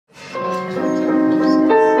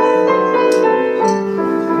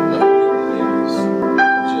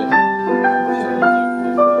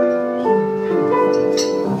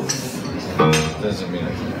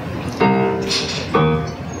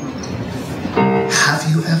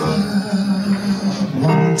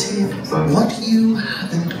wanted what you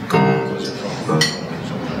haven't got.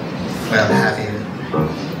 Well, have you?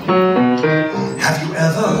 Have you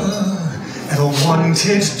ever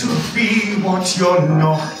wanted to be what you're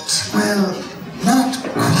not? Well, not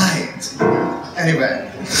quite. Anyway,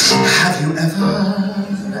 have you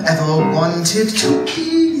ever wanted to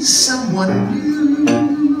be someone new?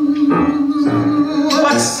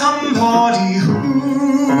 But somebody who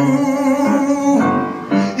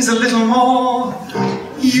is a little more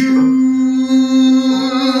you.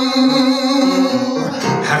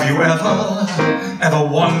 Have you ever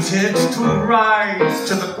wanted to rise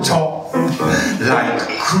to the top like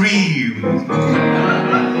cream?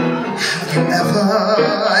 Have you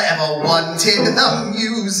ever wanted the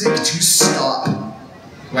music to stop?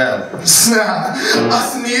 Well, us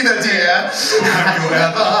neither, dear. Have you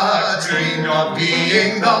ever dreamed of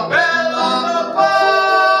being the belle of the ball?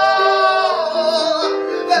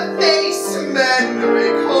 The face men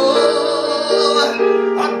recall, a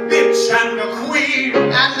bitch and a queen,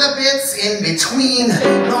 and the bits in between.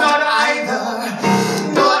 Not either,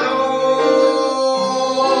 but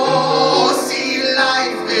oh, see,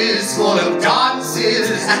 life is full of dances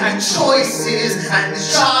and choices and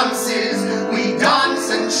chances. We dance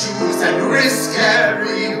and choose and risk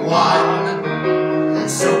every one.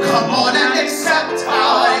 So come on and accept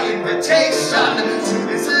our invitation to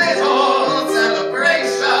this little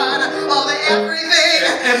celebration of everything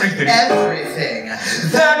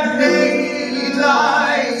that made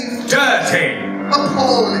life dirty,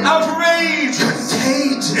 appalling, outrageous,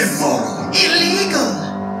 contagious, immoral, illegal,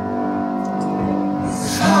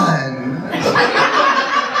 fun.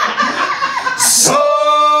 So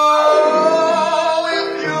if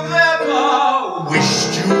you've ever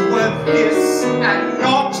wished you were this and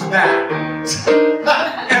not that,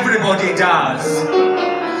 everybody does.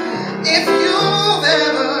 If you've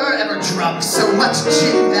ever drunk so much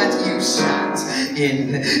gin that you shat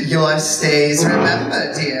in your stays,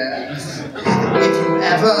 remember, dear, if you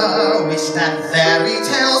ever wish that fairy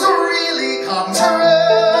tales really come true,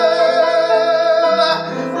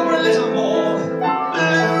 or a little more.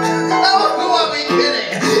 Oh, who are we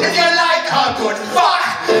kidding? If you like a good fuck,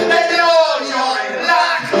 then you'll join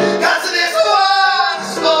luck, 'cause this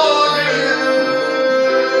one's for you.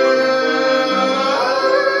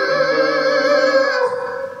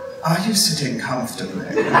 Are you sitting comfortably?